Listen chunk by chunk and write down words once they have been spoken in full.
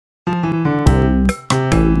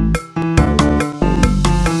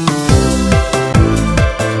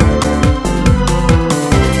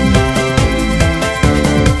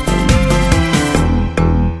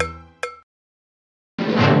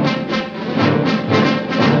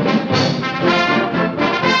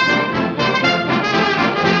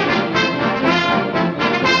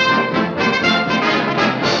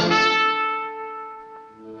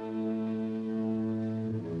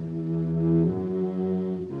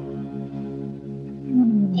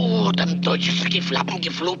them Deutsches geflappen,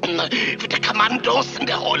 gefloten, with the commandos and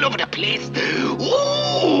they're all over the place.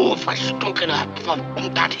 Ooh, verstunken,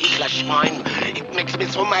 that Hitler-Schwein. It makes me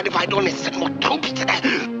so mad if I don't listen more troops to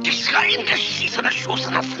the schreien, the schießen, the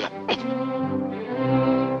schossen lassen.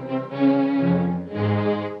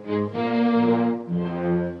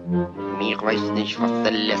 Ich weiß nicht, was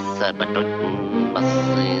der Lässe bedeuten, was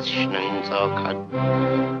ich schnell so kann.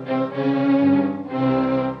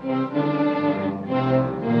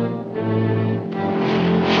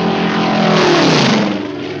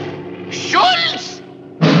 Schulz!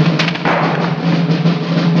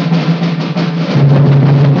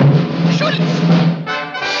 Schulz!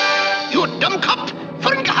 Du Dummkopf,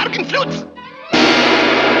 vorn gehargen Flutz!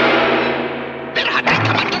 Wer hat die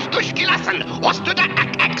Kommandos durchgelassen? Hast du da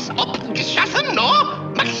Axe abgeschossen, no?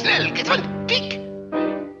 Mach schnell, gesund, dick!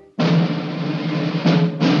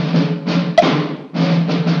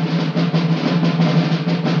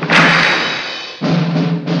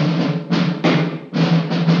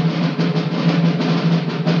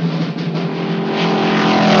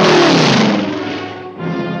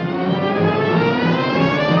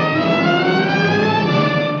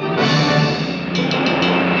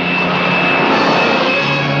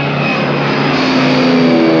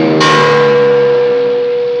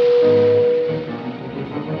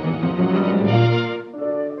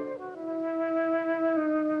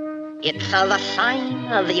 It's the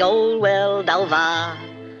sign of the old world over.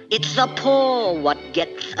 It's the poor what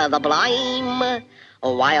gets the blame,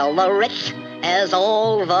 while the rich has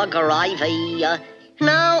all the gravy.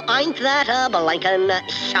 Now ain't that a blinkin'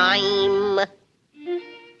 shame?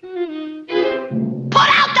 Put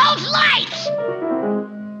out those lights!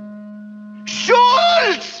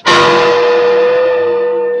 Schulz!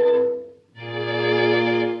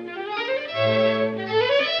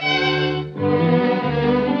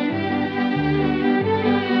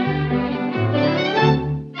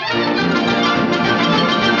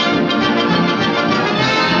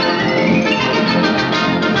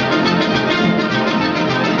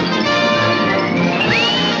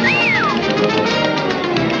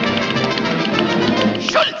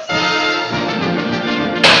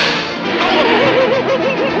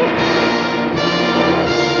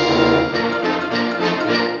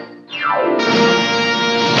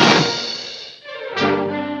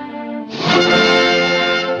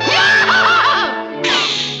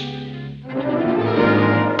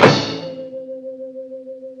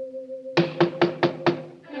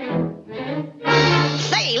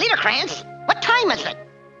 What time is it?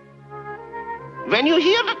 When you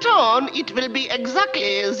hear the tone, it will be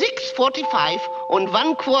exactly 6:45 and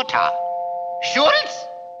 1/4. Schulz?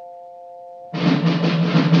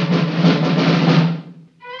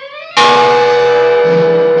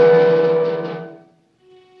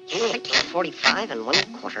 $6.45 and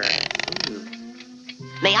 1/4.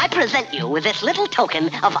 May I present you with this little token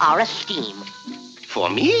of our esteem? For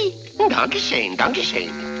me? Dankeschön,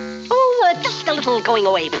 Dankeschön. Oh, just a little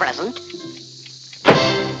going-away present.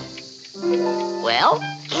 Well,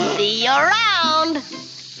 see you around.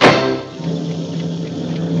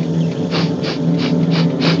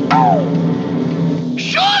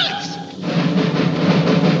 Schulz!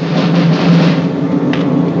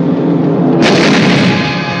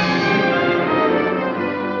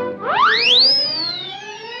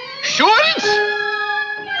 Schulz!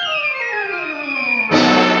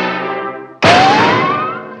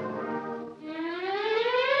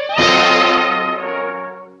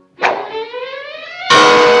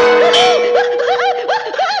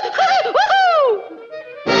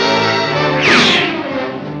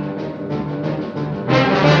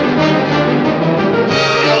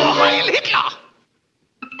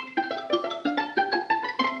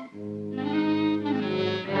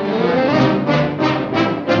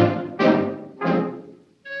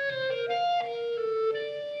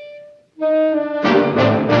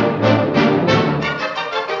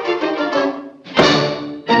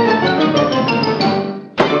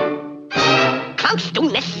 Kannst du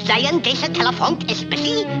nicht sehen, dieser Telefon ist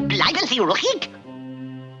busy? Bleiben Sie ruhig.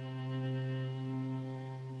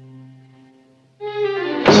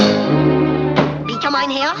 Bitte, mein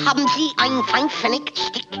Herr, haben Sie einen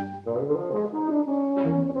Feinpfennig-Stick?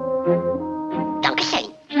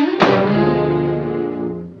 Dankeschön.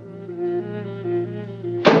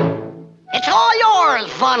 It's all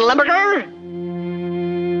yours, Von Limburger.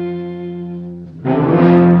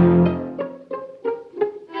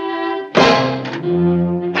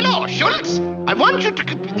 Hello, Schulz. I want you to...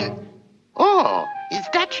 Oh, is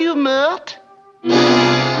that you, Mert?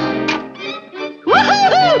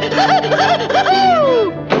 Woohoo!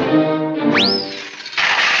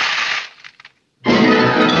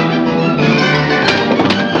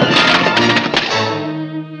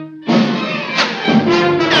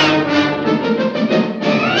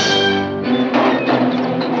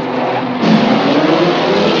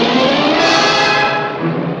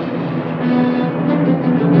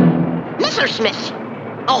 Messerschmitts.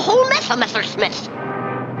 A whole mess of Messerschmitts.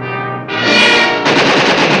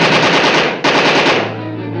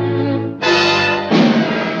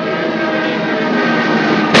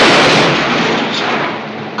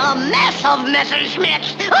 A mess of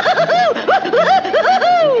Messerschmitts.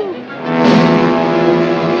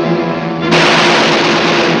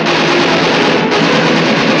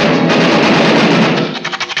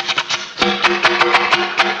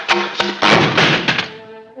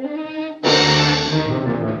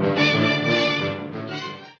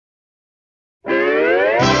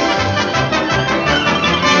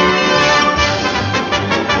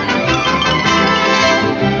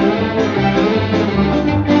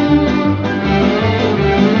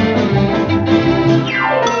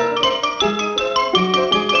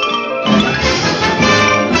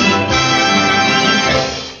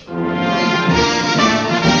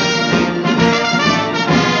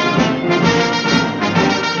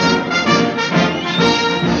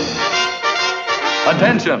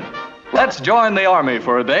 Attention! Let's join the Army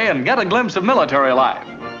for a day and get a glimpse of military life.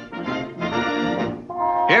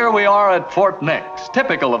 Here we are at Fort Nix,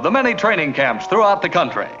 typical of the many training camps throughout the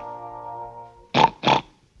country.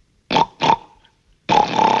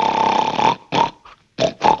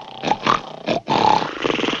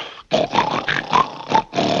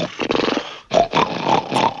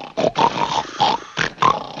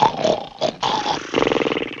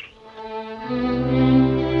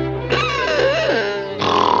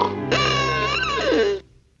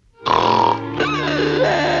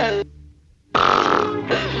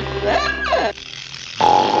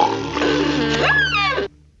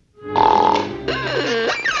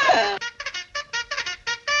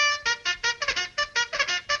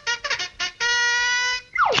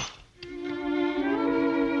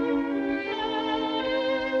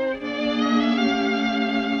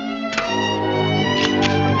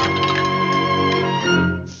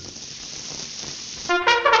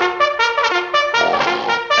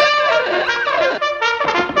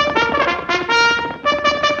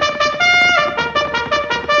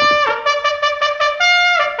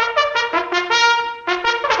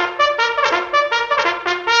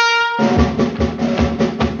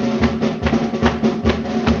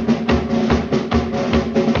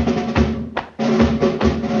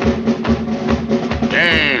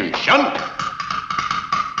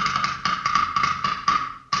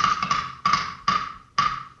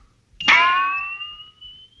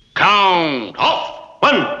 Count off.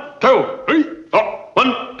 1, 2, 3, 4.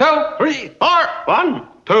 1, 2, 3, 4. 1,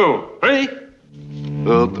 2, 3.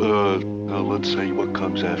 Let's see what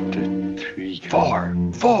comes after 3. 4.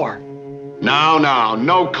 4. Now,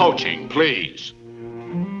 no coaching, please.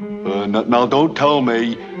 Now, don't tell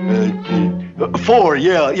me. 4,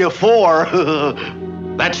 yeah, 4.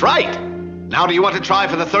 That's right. Now, do you want to try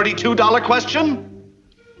for the $32 question?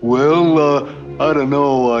 Well, I don't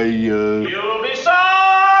know, You'll be sorry!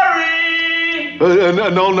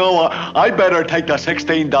 No, I better take the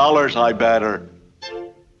 $16, I better.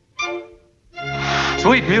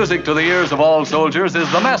 Sweet music to the ears of all soldiers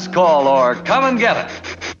is the mess call, or come and get it.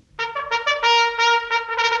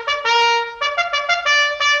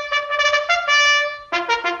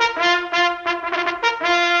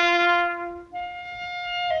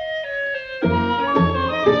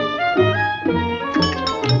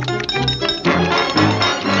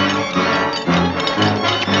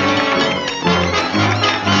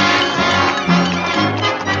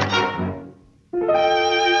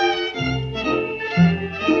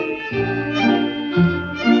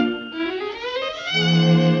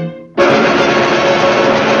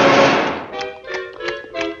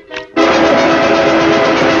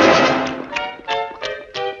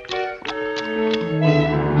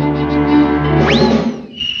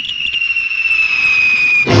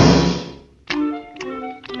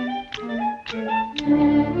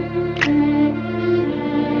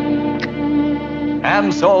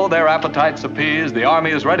 And so, their appetites appeased, the Army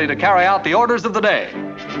is ready to carry out the orders of the day.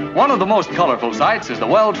 One of the most colorful sights is the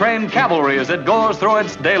well-trained cavalry as it goes through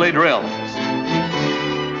its daily drills.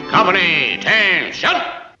 Company, attention!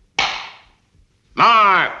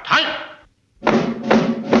 Mark, time!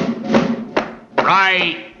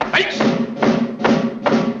 Right, face!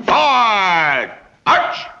 Forward,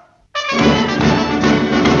 march!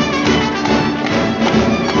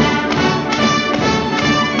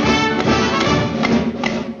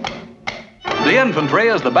 The infantry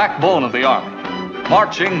is the backbone of the Army.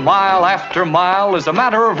 Marching mile after mile is a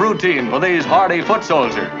matter of routine for these hardy foot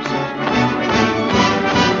soldiers.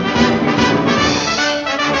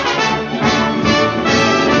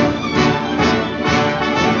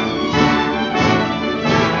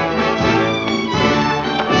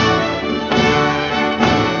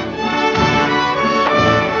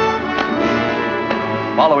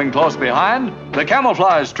 close behind, the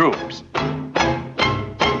camouflage troops.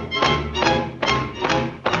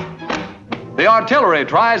 The artillery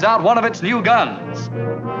tries out one of its new guns.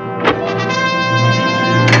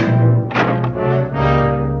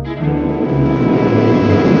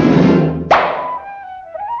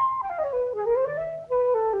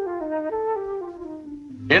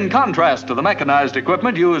 In contrast to the mechanized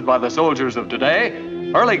equipment used by the soldiers of today,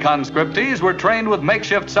 early conscriptees were trained with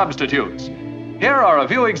makeshift substitutes. Here are a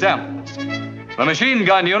few examples. The machine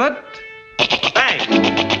gun unit. Bang!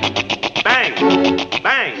 Bang!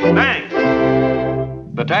 Bang!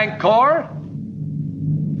 Bang! The tank corps.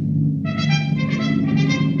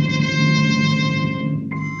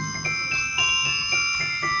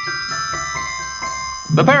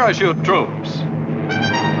 The parachute troops.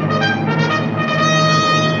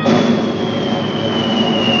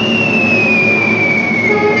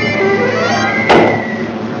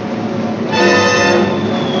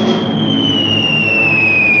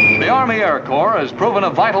 The Army Air Corps has proven a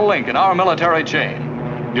vital link in our military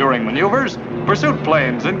chain. During maneuvers, pursuit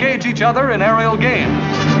planes engage each other in aerial games.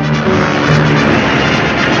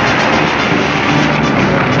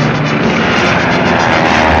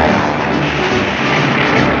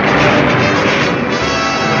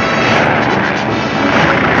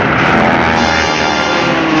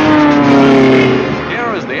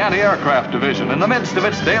 Here is the Anti-Aircraft Division in the midst of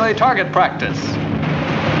its daily target practice.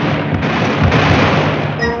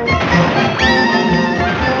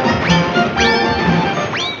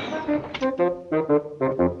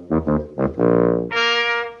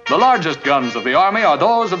 The largest guns of the Army are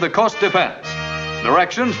those of the Coast Defense.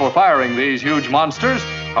 Directions for firing these huge monsters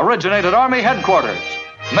originate at Army headquarters,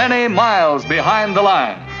 many miles behind the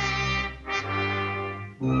lines.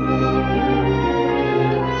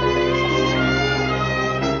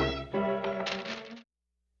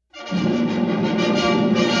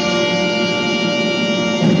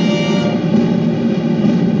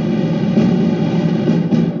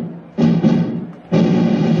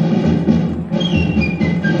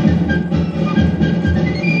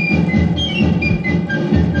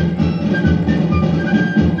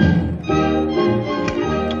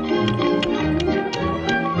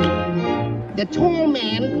 The tall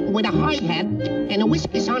man with a high hat and a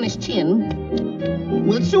whiskers on his chin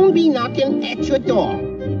will soon be knocking at your door,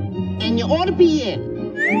 and you ought to be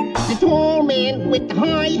in. The tall man with the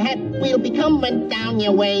high hat will be coming down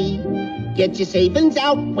your way. Get your savings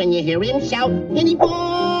out when you hear him shout, any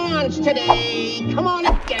bonds today? Come on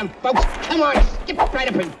and get 'em, folks. Come on, skip right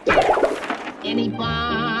up and down. Any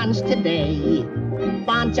bonds today?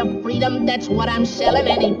 Bonds of freedom, that's what I'm selling.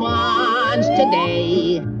 Any bonds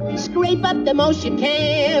today? Scrape up the most you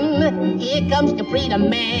can. Here comes the freedom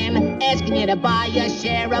man, asking you to buy a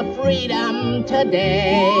share of freedom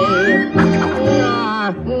today.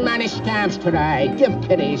 Many scams today. Give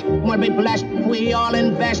kitties. Wanna be blessed? We all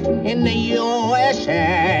invest in the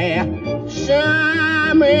USA.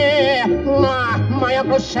 Sammy, my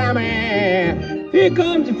Uncle Sammy. Here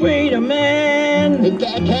comes the freedom man.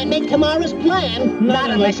 Can't make tomorrow's plan, not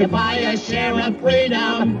unless you buy a share of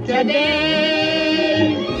freedom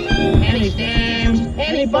today. Any stamps,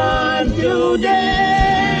 any bonds today.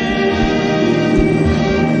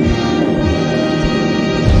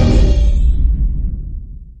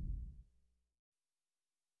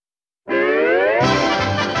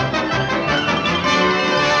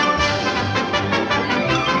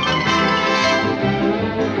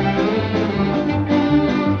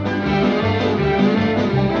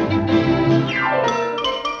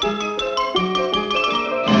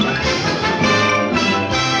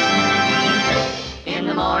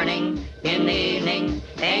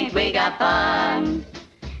 Fun.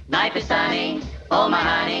 Life is sunny, oh my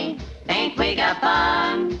honey, ain't we got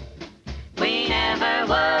fun? We never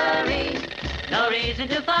worry, no reason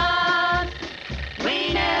to fuss.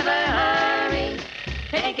 We never hurry,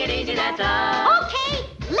 take it easy, that's all. Okay,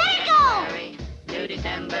 let it go! Hurry to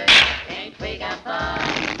December, ain't we got fun?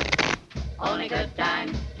 Only good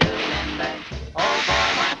times to remember, oh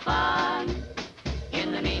boy, what fun.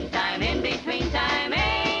 In the meantime, in between time,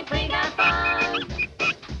 ain't we got fun?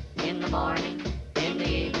 In the morning, in the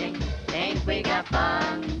evening, ain't we got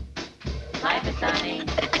fun? Life is sunny,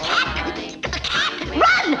 oh honey.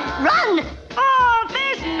 Run! Run! Oh,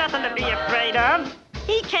 there's nothing to be afraid of.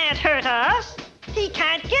 He can't hurt us. He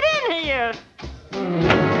can't get in here.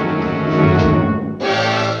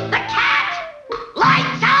 The cat!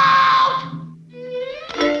 Lights out!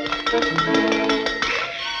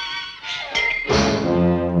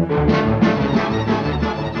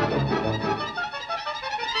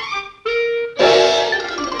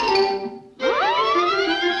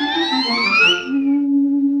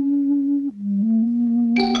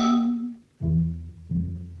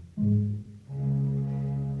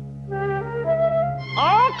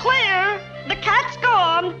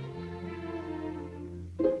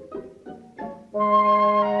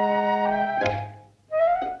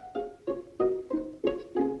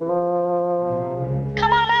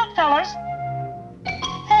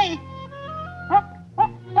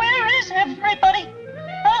 Hey, buddy.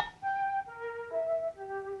 Huh?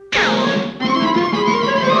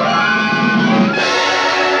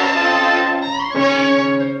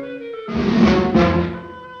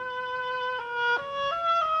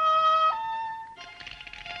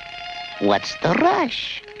 What's the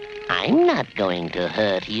rush? I'm not going to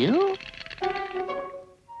hurt you.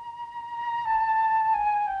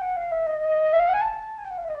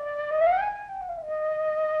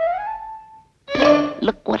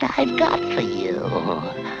 Look what I've got for you.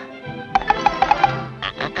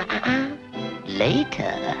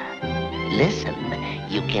 Later. Listen,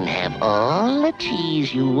 you can have all the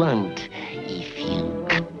cheese you want if you...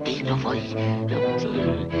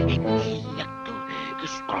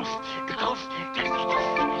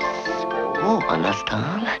 Oh,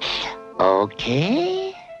 understand?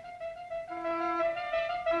 Okay.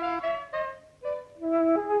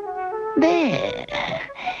 There.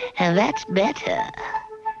 That's better.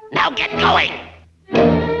 Now get going.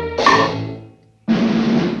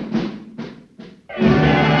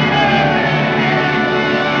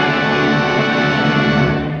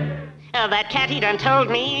 That cat, he done told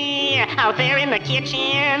me out there in the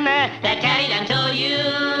kitchen. That cat, he done told you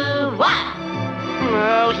what?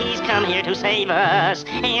 Oh, he's come here to save us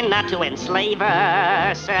and not to enslave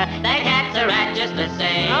us. That cat's a rat just the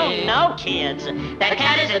same. Oh, no, kids. That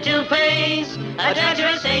cat is a two-face, a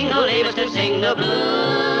treacherous thing who'll leave us to sing the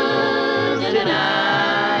blues in the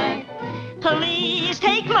night. Please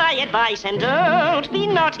take my advice and don't be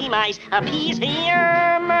naughty mice. Appease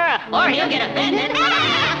him. Or he'll get offended.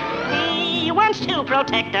 He wants to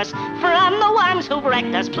protect us from the ones who've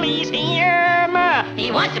wrecked us. Please him. He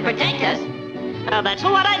wants to protect us. That's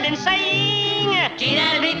what I've been saying. Gee,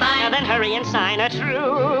 that'll be fine. Then hurry and sign a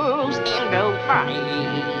truce and go fight.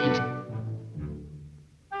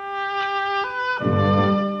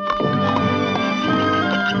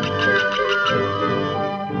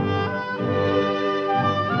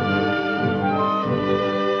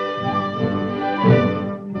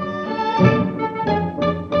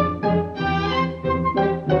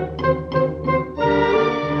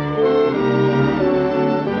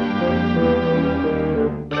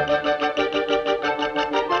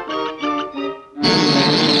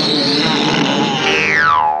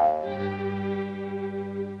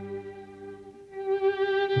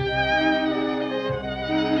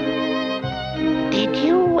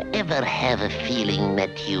 Have a feeling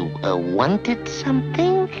that you wanted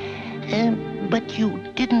something, but you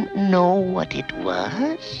didn't know what it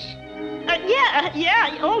was?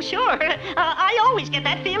 Yeah, oh sure. I always get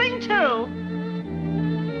that feeling too.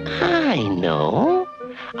 I know.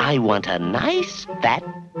 I want a nice, fat,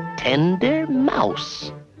 tender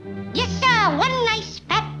mouse. Yes, sir. One nice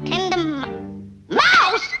fat tender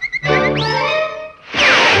mouse.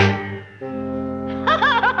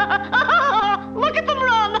 Look at them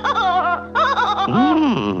run.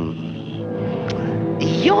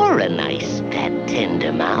 You're a nice, fat,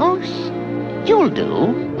 tender mouse. You'll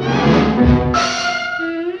do.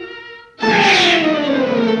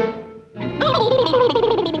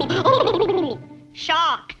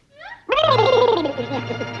 Shock.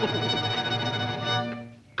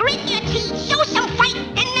 Grit your teeth, show some fight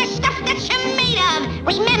in the stuff that you're made of.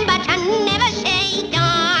 Remember to never say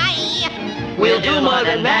die. We'll do more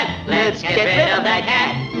than that. Let's get rid of that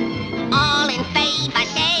cat. All in favor,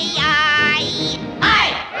 say aye.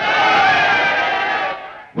 Aye!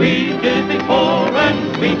 We did it before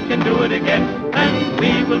and we can do it again, and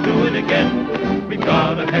we will do it again. We've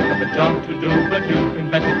got a heck of a job to do, but you can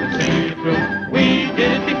bet it will see it through. We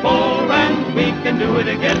did it before and we can do it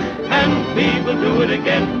again, and we will do it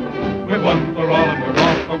again. We're one for all and we're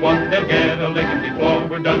all for one. They'll get a licking before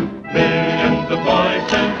we're done. Millions of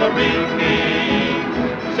voices are ringing,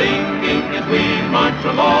 singing as we march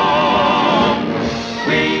along.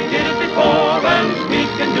 We did it before and we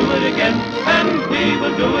can do it again, and we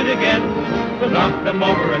will do it again. We'll knock them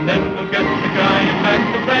over and then we'll get the giant back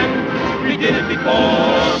to friend. We did it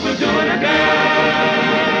before, we'll do it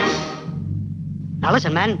again. Now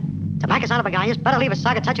listen, men. To make us out of a guy, you better leave a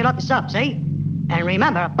saga touching up the sub, see? And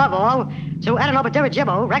remember, above all, to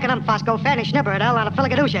Adenobadirajibo, Reckonum Fosco, Fanny Schnipperidel, and a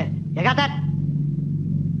Filigadusha. You got that?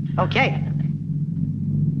 Okay.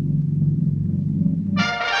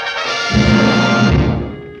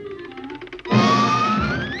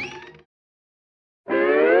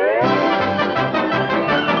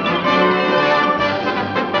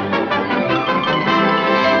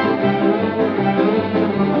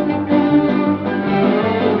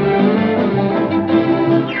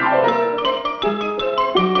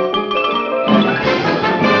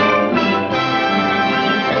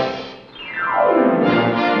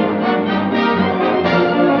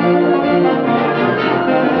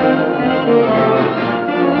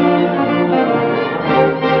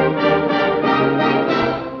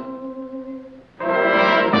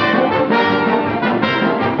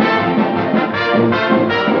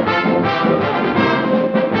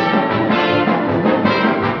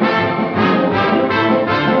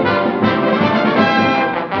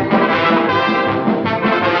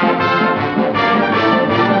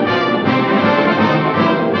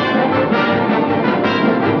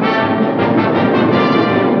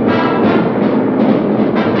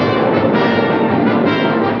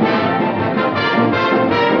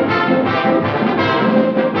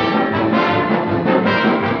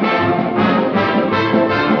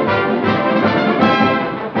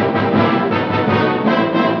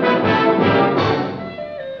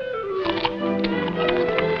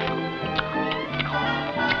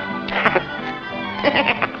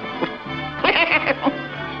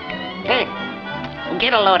 Hey,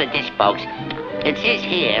 get a load of this, folks. It says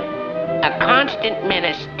here, a constant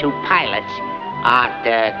menace to pilots are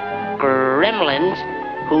the gremlins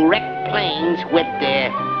who wreck planes with their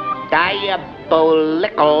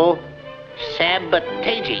diabolical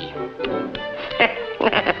sabotage.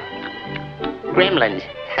 Gremlins.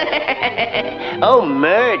 Oh,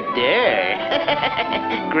 murder.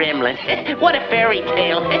 Gremlin. What a fairy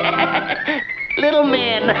tale. Little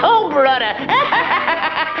man. Oh, brother.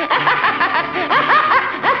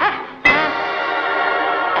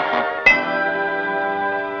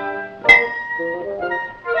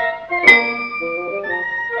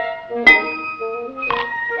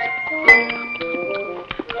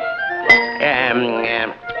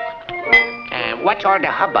 What's all the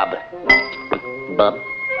hubbub? Bub?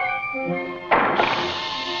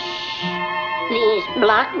 These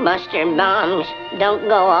blockbuster bombs don't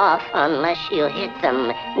go off unless you hit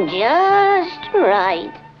them just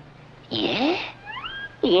right. Yeah?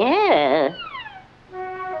 Yeah.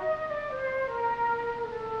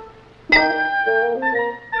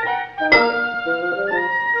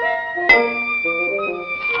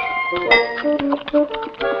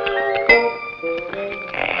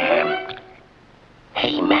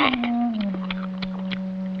 Hey, Mac.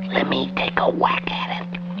 Let me take a whack at it.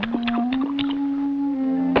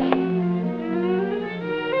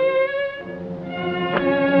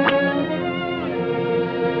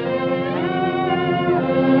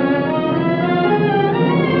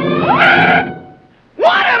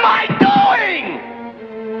 What am I doing?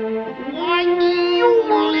 Why, you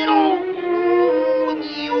little...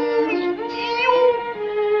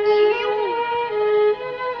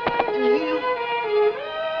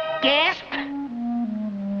 Gasp?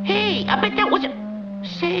 Hey, I bet that was a...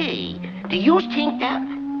 Say, do you think that...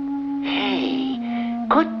 Hey,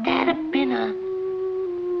 could that have been a...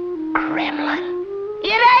 gremlin?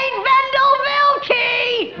 It ain't Vendel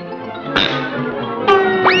Vilkey!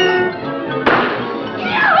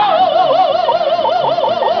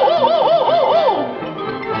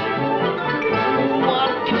 Well,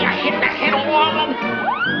 did you hit the head of all of them?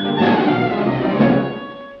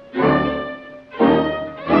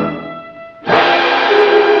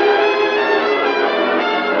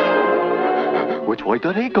 Which way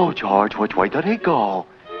did he go, George? Which way did he go?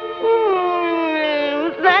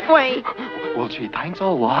 That way. Well, gee, thanks a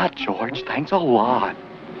lot, George. Thanks a lot.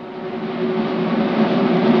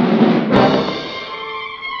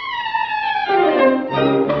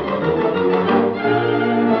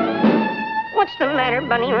 What's the matter,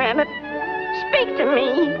 Bunny Rabbit? Speak to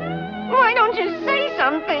me. Why don't you say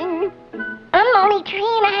something? I'm only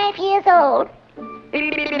 3.5 years old.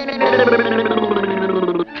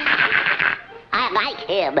 I like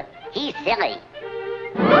him. He's silly.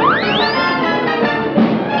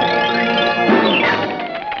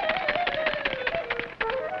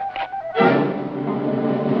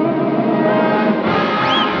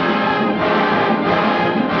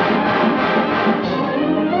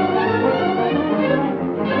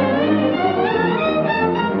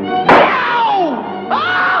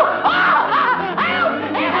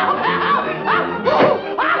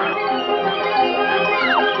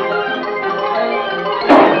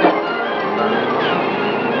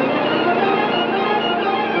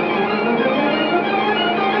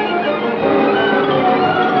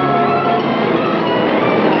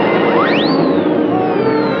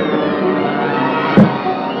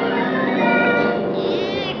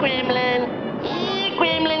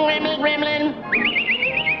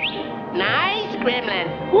 Nice gremlin.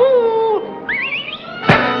 Woo!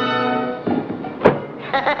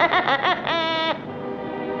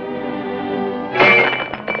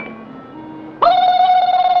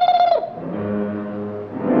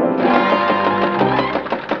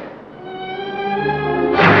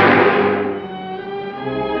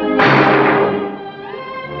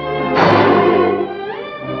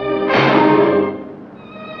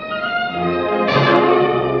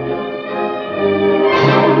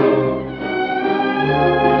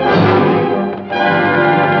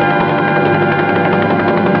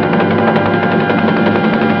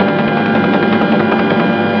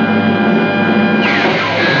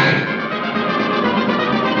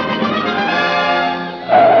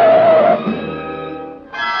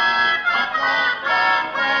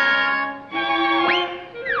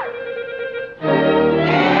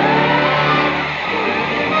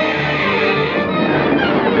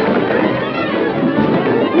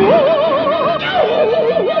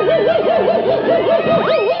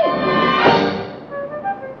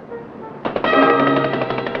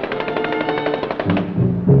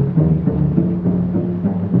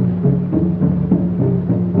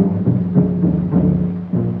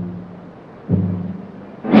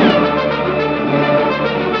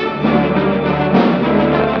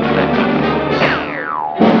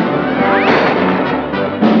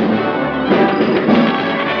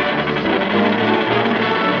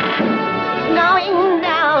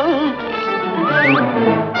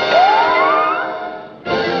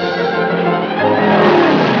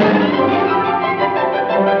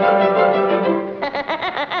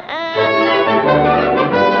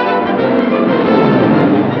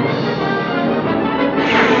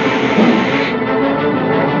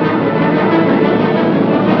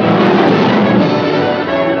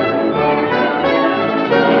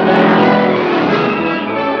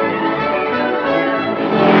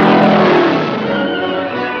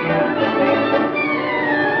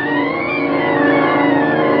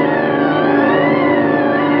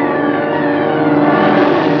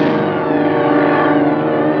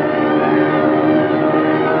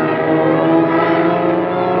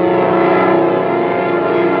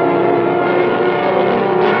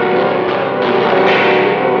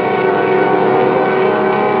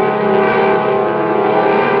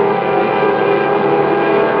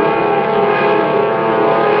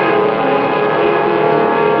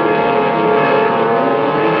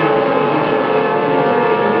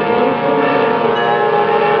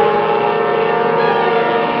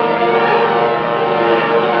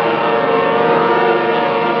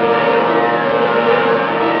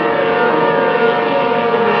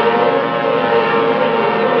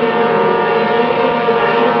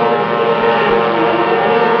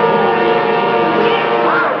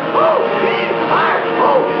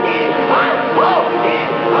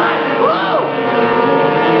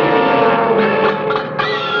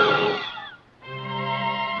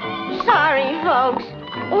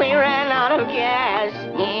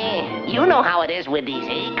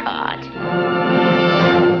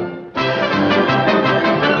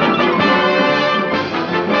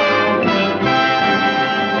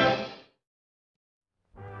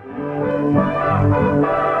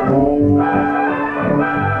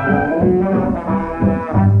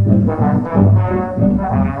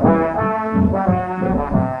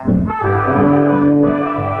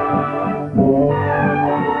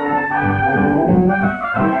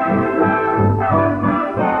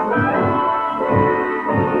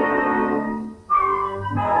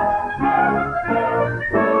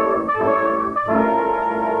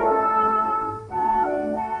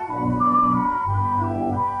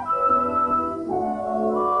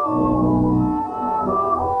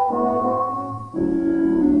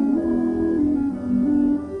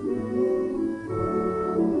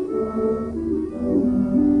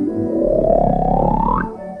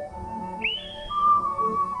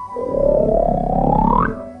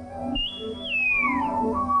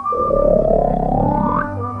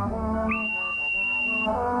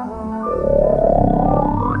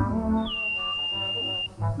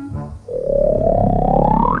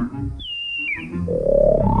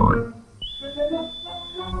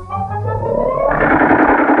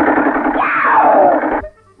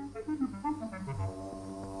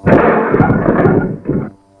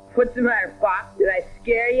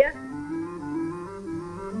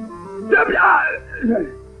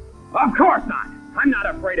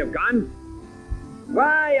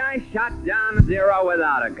 down to 0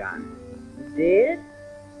 without a gun. Did?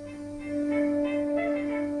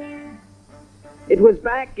 It was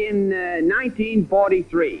back in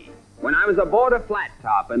 1943, when I was aboard a flat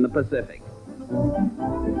top in the Pacific.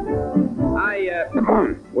 I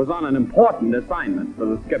was on an important assignment for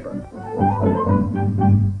the skipper.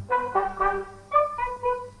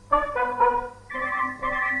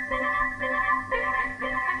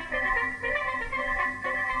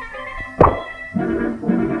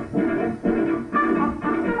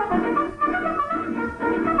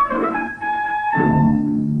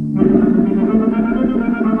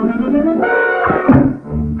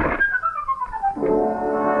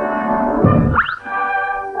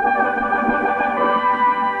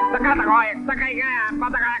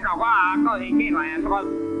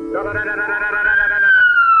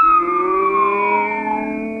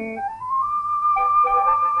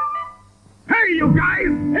 Hey, you guys!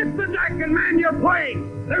 Hit the deck and man your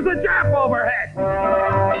plane! There's a Jap overhead!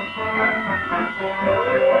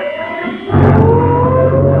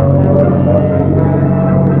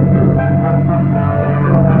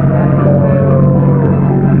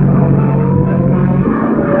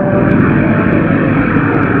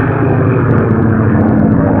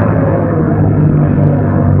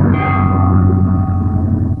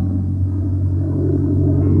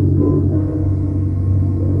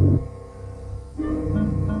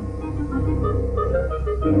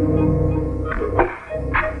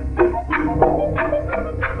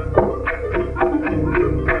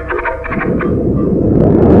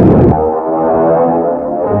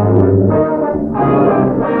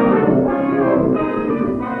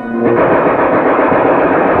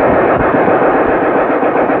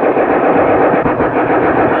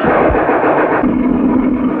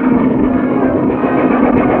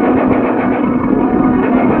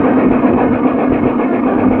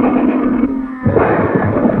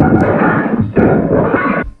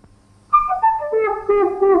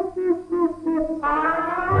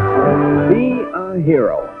 Be a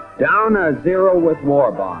hero. Down a 0 with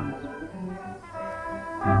war bonds.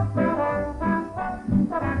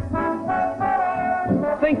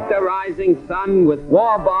 Sink the rising sun with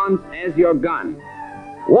war bonds as your gun.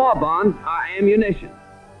 War bonds are ammunition.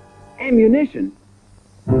 Ammunition?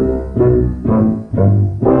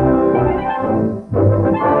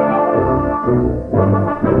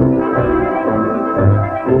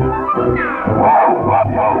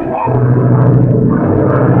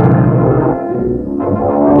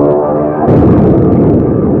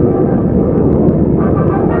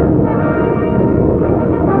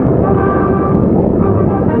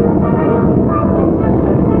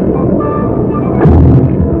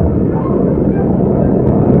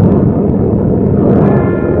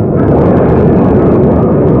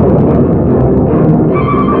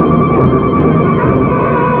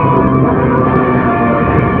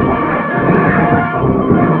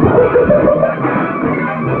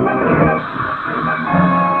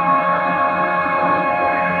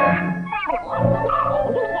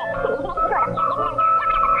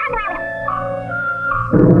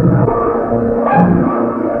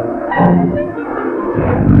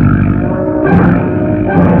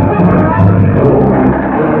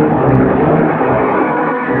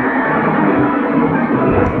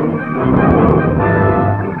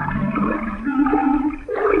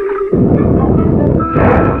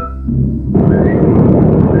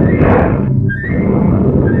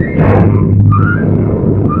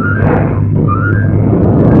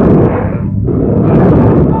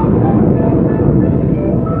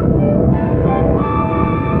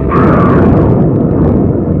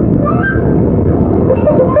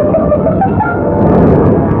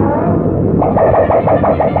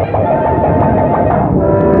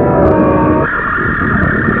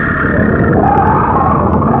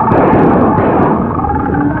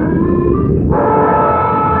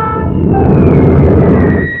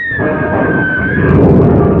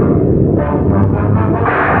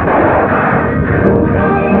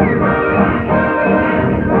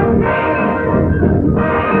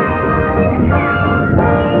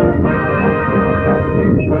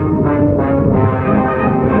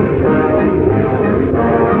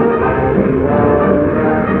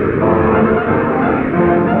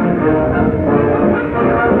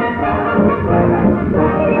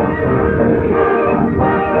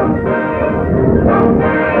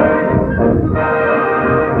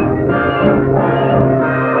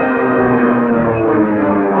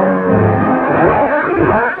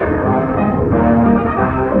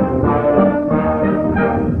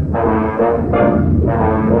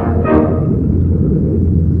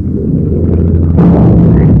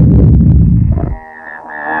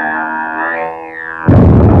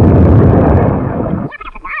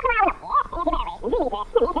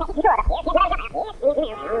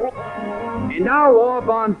 war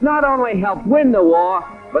bonds not only helped win the war,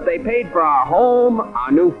 but they paid for our home,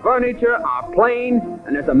 our new furniture, our plane,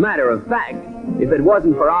 and as a matter of fact, if it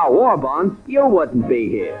wasn't for our war bonds, you wouldn't be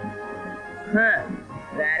here. Huh.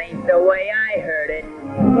 That ain't the way I heard it.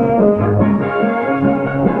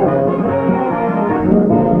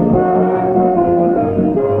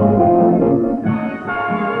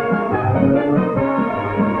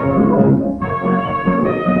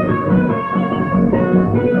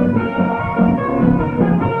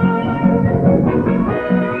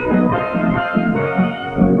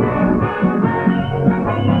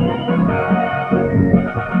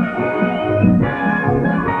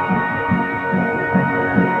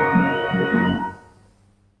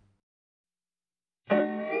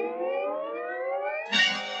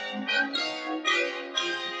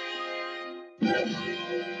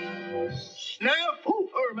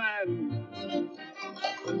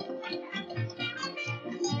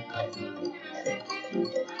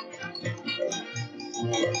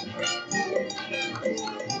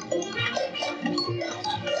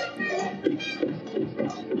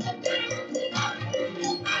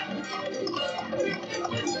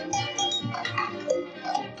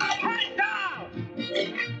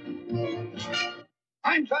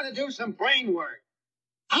 I'm trying to do some brain work.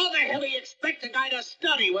 How the hell do you expect a guy to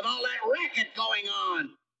study with all that racket going on?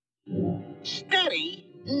 Study?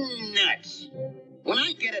 Nuts. When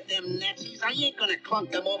I get at them Nazis, I ain't gonna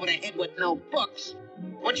clunk them over the head with no books.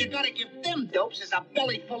 What you gotta give them dopes is a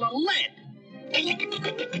belly full of lead.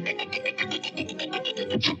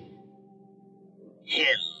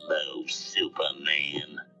 Hello,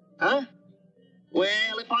 Superman. Huh?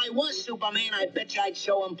 Well, if I was Superman, I bet you I'd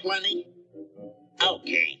show him plenty.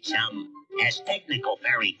 Okay, chum. As technical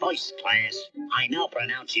fairy voice class, I now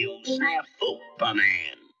pronounce you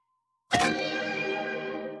Snafupaman.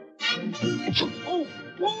 Oh,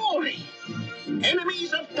 boy!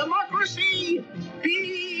 Enemies of democracy,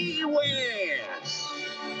 beware!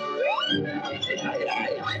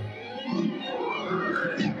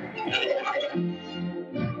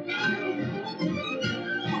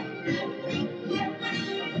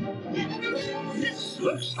 This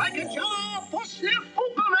looks like a job for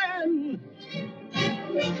Snafupaman!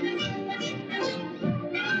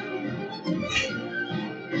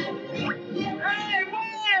 Hey,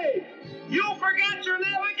 wait! You forgot your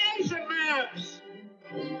navigation maps!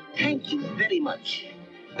 Thank you very much.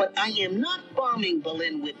 But I am not bombing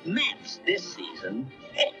Berlin with maps this season.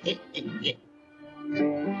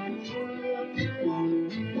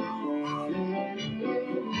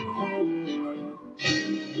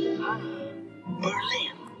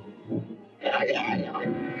 Berlin.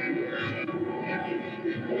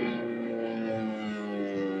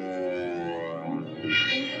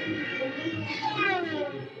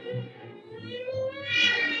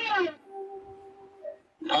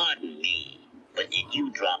 Pardon me, but did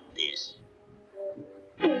you drop this?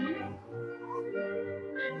 The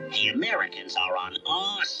Americans are on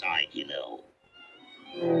our side, you know.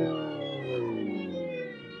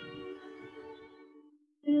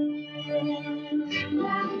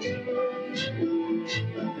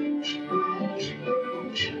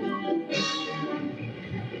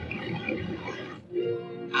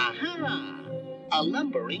 Aha! A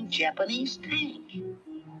lumbering Japanese tank.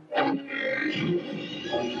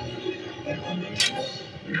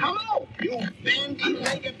 Come out, you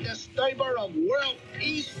bandy-legged disturber of world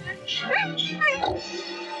peace! General!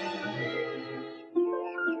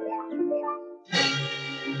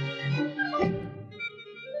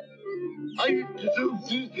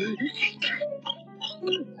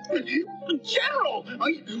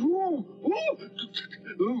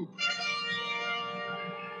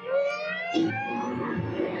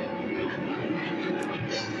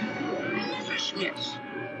 Messerschmitts!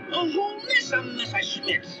 Oh, who miss a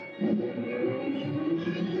Messerschmitts?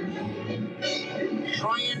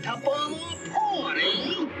 Trying to bomb our port, eh?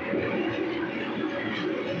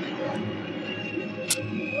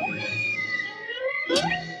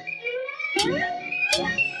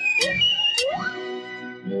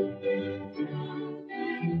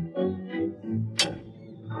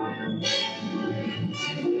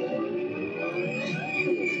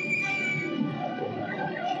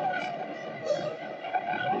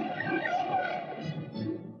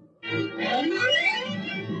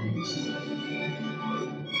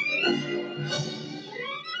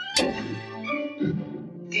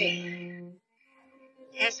 There.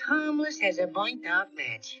 As harmless as a burnt-out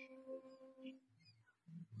match.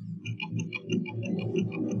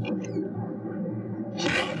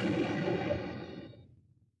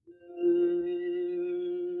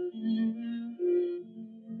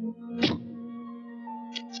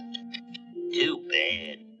 Too bad.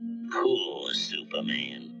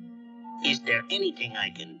 Is there anything I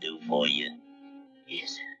can do for you?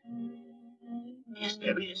 Yes. Yes,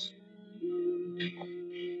 there is.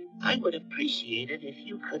 I would appreciate it if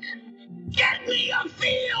you could get me a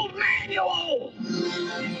field manual!